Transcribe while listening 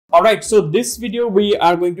All right, so this video we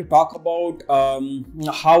are going to talk about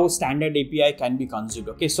how standard API can be consumed.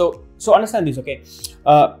 Okay, so understand this. Okay,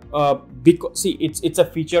 because see, it's a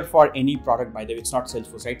feature for any product. By the way, it's not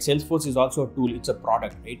Salesforce, right? Salesforce is also a tool. It's a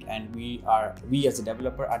product, right? And we as a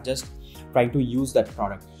developer are just trying to use that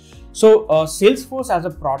product. So Salesforce as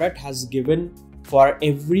a product has given for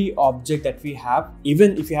every object that we have,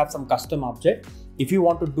 even if you have some custom object. If you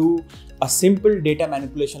want to do a simple data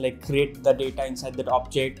manipulation, like create the data inside that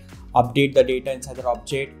object, update the data inside that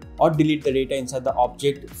object, or delete the data inside the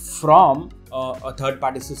object from a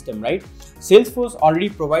third-party system, right? Salesforce already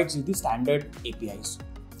provides you the standard APIs.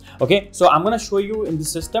 Okay, so I'm going to show you in the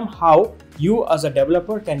system how you as a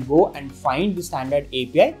developer can go and find the standard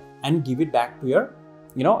API and give it back to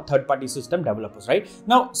your third-party system developers, right?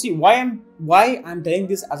 Now, see why I'm telling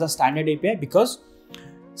this as a standard API, because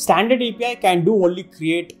standard API can do only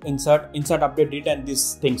create, insert, update data, and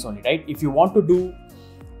these things only, right? If you want to do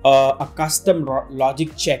a custom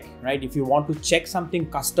logic check, right? If you want to check something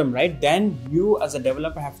custom, right? Then you as a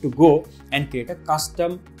developer have to go and create a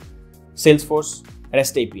custom Salesforce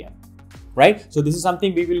REST API, right? So this is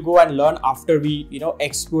something we will go and learn after we,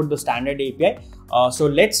 explore the standard API. So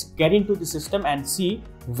let's get into the system and see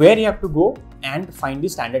where you have to go and find the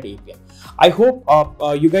standard API. I hope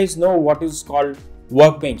you guys know what is called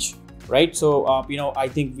Workbench, right? So I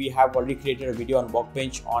think we have already created a video on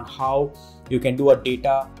Workbench on how you can do a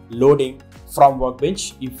data loading from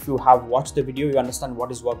Workbench. If you have watched the video, you understand what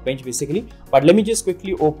is Workbench basically. But let me just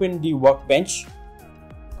quickly open the Workbench.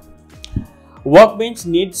 Workbench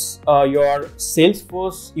needs your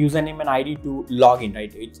Salesforce username and ID to log in,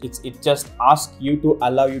 right? It just asks you to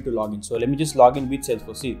allow you to log in. So let me just log in with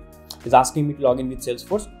Salesforce. See, it's asking me to log in with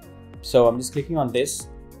Salesforce. So I'm just clicking on this.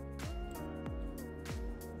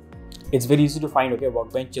 It's very easy to find. Okay,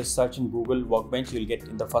 Workbench, just search in Google Workbench, you'll get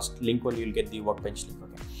in the first link only, you'll get the Workbench link.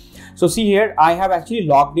 Okay, so see here, I have actually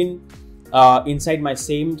logged in inside my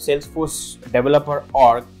same Salesforce developer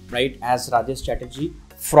org, right, as Rajesh Chatterjee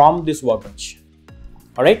from this Workbench.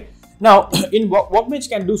 All right, now in Workbench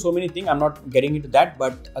can do so many things. I'm not getting into that,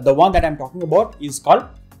 but the one that I'm talking about is called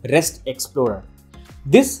REST Explorer.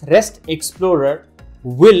 This REST Explorer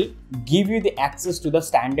will give you the access to the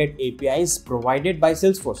standard APIs provided by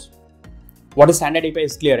Salesforce. What is standard API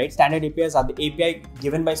is clear, right? Standard APIs are the API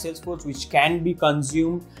given by Salesforce which can be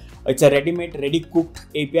consumed. It's a ready-made, ready-cooked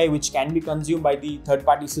API which can be consumed by the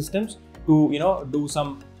third-party systems to do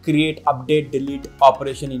some create, update, delete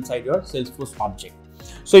operation inside your Salesforce object.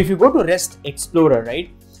 So if you go to REST Explorer,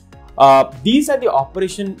 right, these are the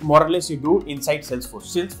operation more or less you do inside Salesforce.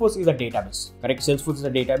 Salesforce is a database, correct? Salesforce is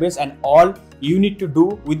a database, and all you need to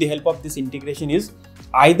do with the help of this integration is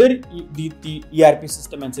either the ERP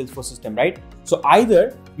system and Salesforce system, right? So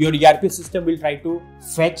either your ERP system will try to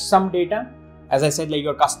fetch some data. As I said, like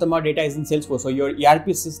your customer data is in Salesforce. So your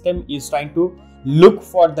ERP system is trying to look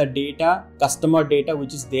for the data, customer data,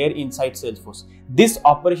 which is there inside Salesforce. This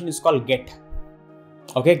operation is called get.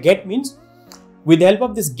 Okay, get means with the help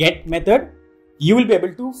of this get method, you will be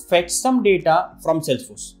able to fetch some data from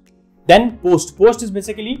Salesforce. Then post. Post is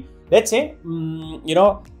basically, let's say,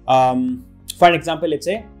 for example, let's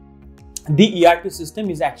say the ERP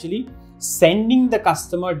system is actually sending the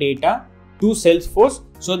customer data to Salesforce,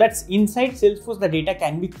 so that's inside Salesforce the data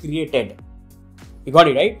can be created. You got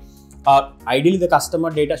it, right? Ideally, the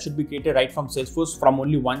customer data should be created right from Salesforce from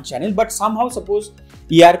only one channel, but somehow suppose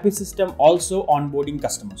ERP system also onboarding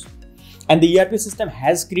customers, and the ERP system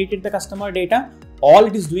has created the customer data. All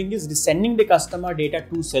it is doing is sending the customer data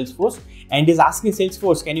to Salesforce and is asking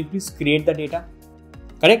Salesforce, can you please create the data?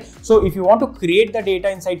 Correct. So if you want to create the data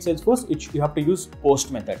inside Salesforce, you have to use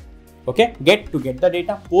post method. Okay, get to get the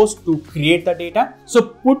data, post to create the data. So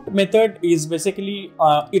put method is basically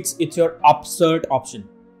it's your upsert option.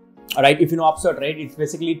 All right, if you know upsert, right, it's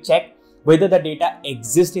basically check whether the data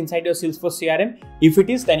exists inside your Salesforce CRM. If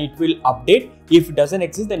it is, then it will update. If it doesn't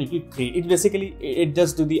exist, then it will create. It basically it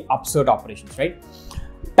just do the upsert operations, right?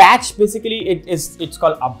 Patch basically it's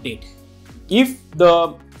called update. If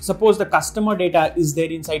suppose the customer data is there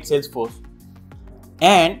inside Salesforce,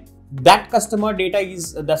 and that customer data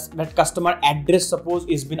is that customer address suppose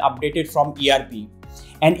is been updated from ERP,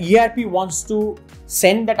 and ERP wants to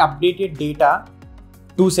send that updated data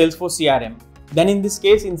to Salesforce CRM, then in this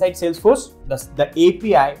case inside Salesforce, the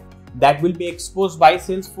API that will be exposed by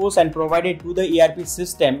Salesforce and provided to the ERP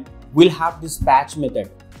system will have this patch method.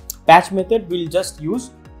 Patch method will just use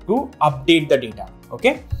to update the data.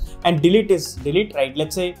 Okay, and delete is delete, right?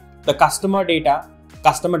 Let's say the customer data,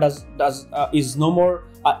 customer is no more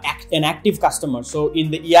an active customer. So in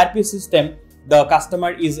the ERP system, the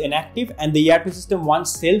customer is inactive and the ERP system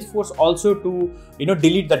wants Salesforce also to,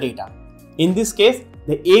 delete the data. In this case,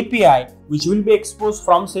 the API which will be exposed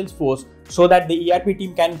from Salesforce so that the ERP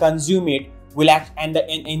team can consume it will act, and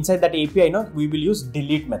inside that API, we will use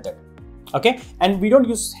delete method. Okay, and we don't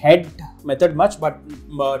use head method much, but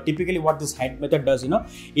typically what this head method does,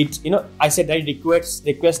 it's, I said that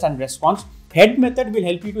request and response. Head method will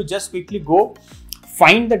help you to just quickly go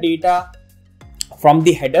find the data from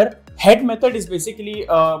the header. Head method is basically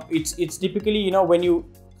it's typically, when you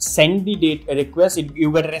send the data request,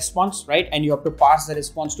 you get a response, right? And you have to pass the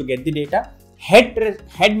response to get the data. Head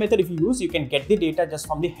method, if you use, you can get the data just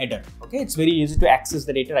from the header. Okay, it's very easy to access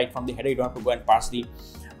the data right from the header. You don't have to go and pass the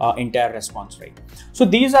entire response, right? So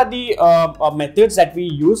these are the methods that we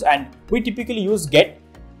use, and we typically use get,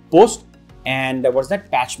 post, and what's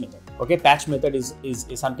that, patch method. Okay, patch method is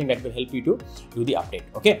something that will help you to do the update.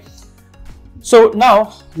 Okay, so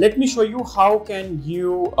now let me show you how can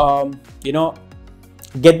you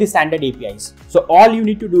get the standard APIs. So all you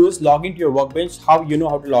need to do is log into your Workbench. How to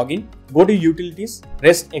log in? Go to Utilities,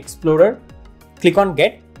 REST Explorer, click on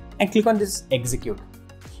Get, and click on this Execute.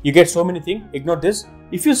 You get so many things. Ignore this.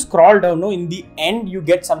 If you scroll down, in the end you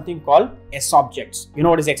get something called S-objects. You know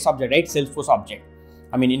what is X-object, right? Salesforce object.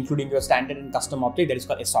 I mean, including your standard and custom object, that is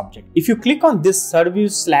called S-object. If you click on this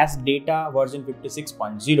service/data version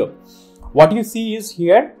 56.0, what you see is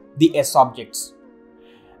here the S-objects.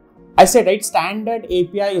 I said, right, standard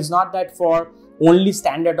API is not that for only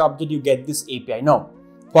standard object you get this API. No,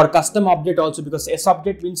 for custom object also, because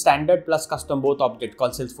S-object means standard plus custom, both object,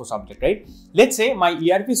 called Salesforce object, right? Let's say my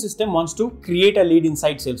ERP system wants to create a lead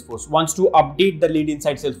inside Salesforce, wants to update the lead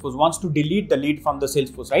inside Salesforce, wants to delete the lead from the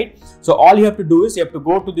Salesforce, right? So all you have to do is you have to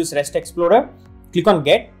go to this REST Explorer, click on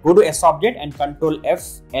Get, go to S-object and Control F,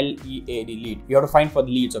 L-E-A-D, lead. You have to find for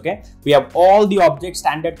the leads, okay? We have all the objects,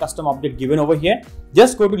 standard, custom object given over here.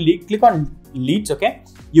 Just go to lead, click on leads, okay?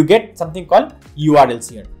 You get something called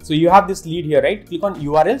URLs here. So you have this lead here, right? Click on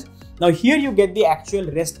URLs. Now here you get the actual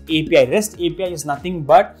REST API. REST API is nothing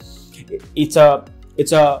but it's a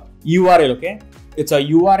URL, okay? It's a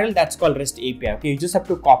URL that's called REST API, okay? You just have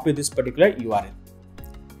to copy this particular URL.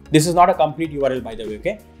 This is not a complete URL, by the way,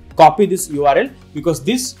 okay? Copy this URL because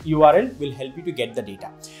this URL will help you to get the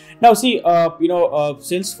data. Now see,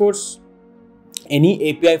 Salesforce, any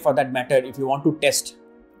API for that matter, if you want to test,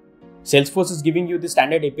 Salesforce is giving you the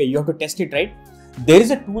standard API, you have to test it, right? There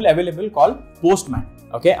is a tool available called Postman.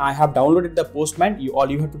 Okay, I have downloaded the Postman.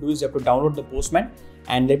 All you have to do is you have to download the Postman,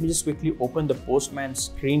 and let me just quickly open the Postman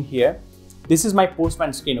screen here. This is my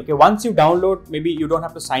Postman screen. Okay, once you download, maybe you don't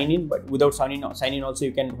have to sign in, but without signing in also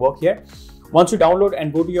you can work here. Once you download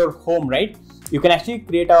and go to your home, right, you can actually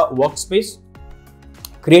create a workspace,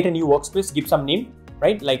 create a new workspace, give some name,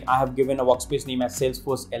 right? Like I have given a workspace name as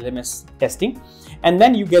Salesforce LMS testing, and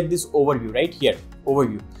then you get this overview right here,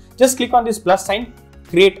 overview. Just click on this plus sign,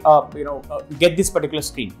 create get this particular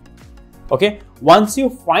screen. Okay, once you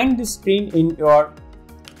find this screen in your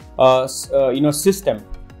system,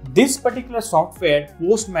 this particular software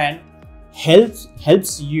Postman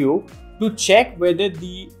helps you to check whether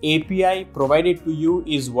the API provided to you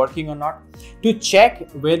is working or not, to check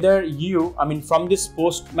whether from this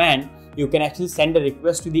Postman, you can actually send a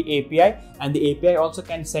request to the API, and the API also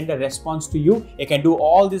can send a response to you. It can do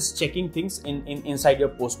all these checking things inside your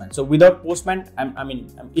Postman. So without Postman,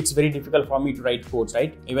 it's very difficult for me to write codes,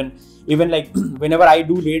 right? Even like whenever I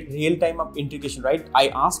do real-time integration, right? I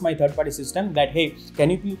ask my third-party system that, hey,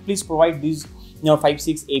 can you please provide these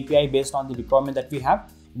 5-6 API based on the requirement that we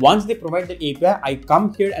have. Once they provide the API, I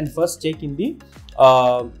come here and first check in the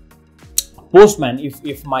Postman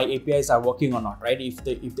if my APIs are working or not, right? If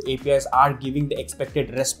the APIs are giving the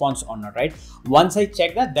expected response or not, right? Once I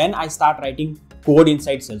check that, then I start writing code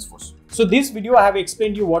inside Salesforce. So this video I have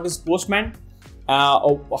explained you what is Postman,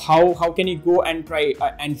 how can you go and try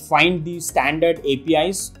and find the standard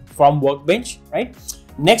APIs from Workbench, right?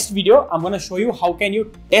 Next video, I'm going to show you how can you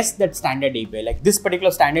test that standard API, like this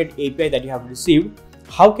particular standard API that you have received.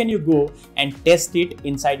 How can you go and test it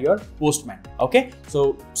inside your Postman? Okay,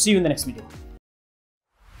 so see you in the next video.